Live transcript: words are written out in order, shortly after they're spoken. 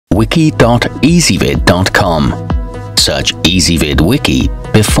wiki.ezvid.com. Search EasyVid Wiki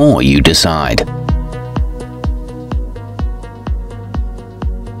before you decide.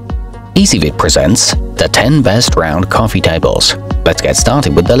 EasyVid presents the 10 best round coffee tables. Let's get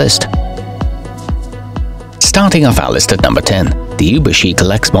started with the list. Starting off our list at number 10, the uber chic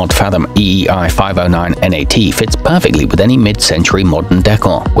LexMod Fathom EEI 509 NAT fits perfectly with any mid-century modern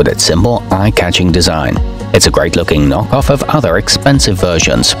decor with its simple, eye-catching design. It's a great-looking knockoff of other expensive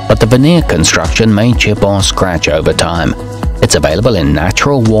versions, but the veneer construction may chip or scratch over time. It's available in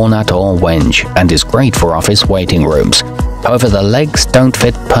natural walnut or wenge and is great for office waiting rooms. However, the legs don't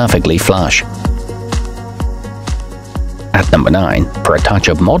fit perfectly flush. At number 9, for a touch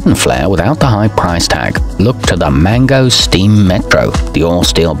of modern flair without the high price tag, look to the Mango Steam Metro. The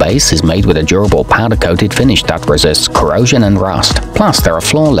all-steel base is made with a durable powder-coated finish that resists corrosion and rust. Plus, there are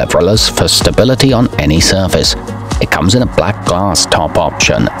floor levelers for stability on any surface. It comes in a black glass top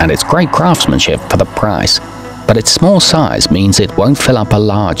option, and it's great craftsmanship for the price. But its small size means it won't fill up a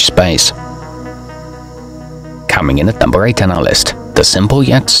large space. Coming in at number 8 on our list, the simple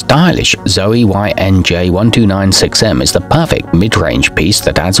yet stylish Zoe YNJ-129-6M is the perfect mid-range piece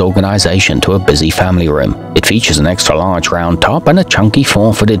that adds organization to a busy family room. It features an extra large round top and a chunky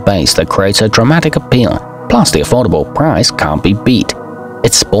 4-footed base that creates a dramatic appeal. Plus, the affordable price can't be beat.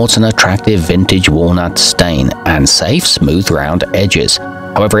 It sports an attractive vintage walnut stain and safe, smooth round edges.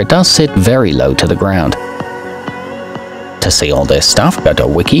 However, it does sit very low to the ground. To see all this stuff, go to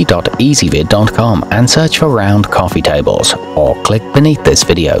wiki.ezvid.com and search for round coffee tables, or click beneath this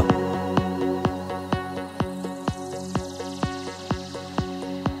video.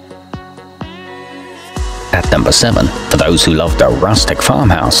 At number 7, for those who love the rustic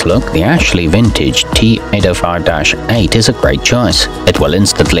farmhouse look, the Ashley Vintage T805-8 is a great choice. It will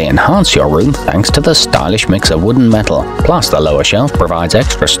instantly enhance your room thanks to the stylish mix of wood and metal. Plus, the lower shelf provides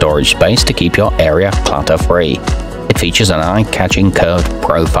extra storage space to keep your area clutter-free. It features an eye-catching curved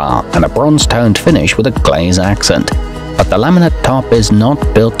profile and a bronze-toned finish with a glaze accent. But the laminate top is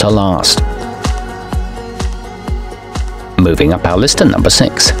not built to last. Moving up our list to number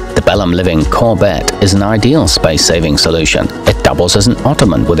 6, the Belham Living Corbett is an ideal space-saving solution. It doubles as an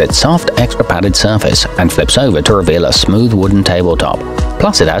ottoman with its soft, extra-padded surface and flips over to reveal a smooth wooden tabletop.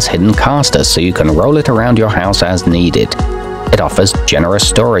 Plus, it has hidden casters so you can roll it around your house as needed. It offers generous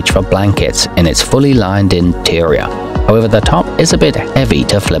storage for blankets in its fully lined interior. However, the top is a bit heavy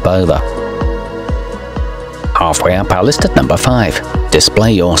to flip over. Halfway up our list at number 5,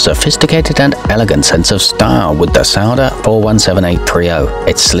 display your sophisticated and elegant sense of style with the Sauder 417830.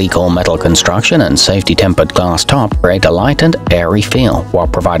 Its sleek all-metal construction and safety-tempered glass top create a light and airy feel while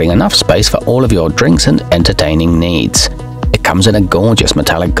providing enough space for all of your drinks and entertaining needs. It comes in a gorgeous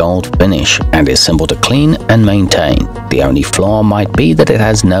metallic gold finish and is simple to clean and maintain. The only flaw might be that it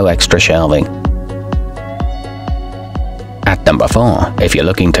has no extra shelving. At number 4, if you're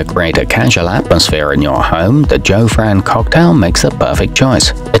looking to create a casual atmosphere in your home, the Jofran Cocktail makes the perfect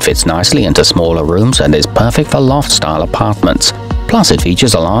choice. It fits nicely into smaller rooms and is perfect for loft-style apartments. Plus, it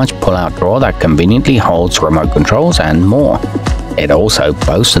features a large pull-out drawer that conveniently holds remote controls and more. It also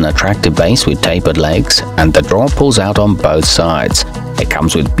boasts an attractive base with tapered legs, and the drawer pulls out on both sides. It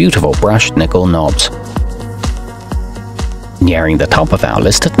comes with beautiful brushed nickel knobs. Nearing the top of our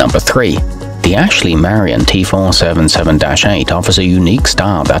list at number 3, the Ashley Marion T477-8 offers a unique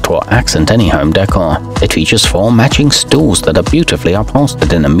style that will accent any home decor. It features 4 matching stools that are beautifully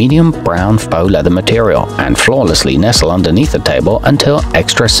upholstered in a medium brown faux leather material and flawlessly nestle underneath the table until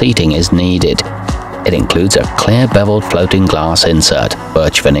extra seating is needed. It includes a clear beveled floating glass insert,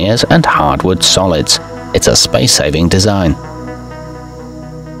 birch veneers, and hardwood solids. It's a space-saving design.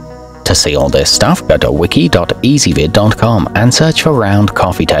 To see all this stuff, go to wiki.ezvid.com and search for round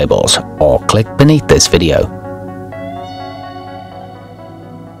coffee tables, or click beneath this video.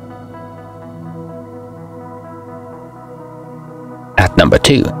 At number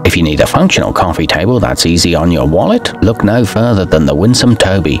 2, if you need a functional coffee table that's easy on your wallet, look no further than the Winsome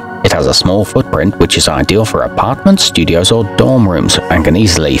Toby. It has a small footprint which is ideal for apartments, studios, or dorm rooms and can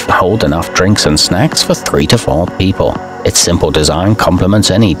easily hold enough drinks and snacks for 3 to 4 people. Its simple design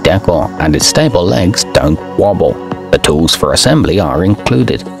complements any decor, and its stable legs don't wobble. The tools for assembly are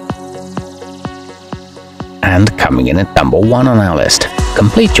included. And coming in at number 1 on our list,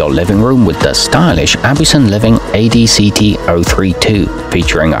 complete your living room with the stylish Abbyson Living ADCT032,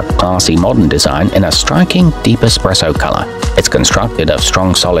 featuring a classy modern design in a striking deep espresso color. It's constructed of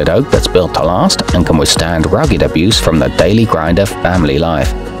strong solid oak that's built to last and can withstand rugged abuse from the daily grind of family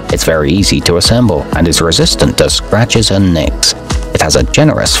life. It's very easy to assemble and is resistant to scratches and nicks. It has a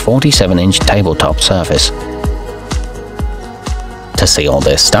generous 47-inch tabletop surface. To see all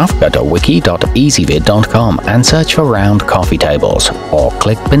this stuff, go to wiki.ezvid.com and search for round coffee tables, or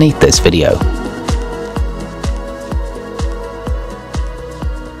click beneath this video.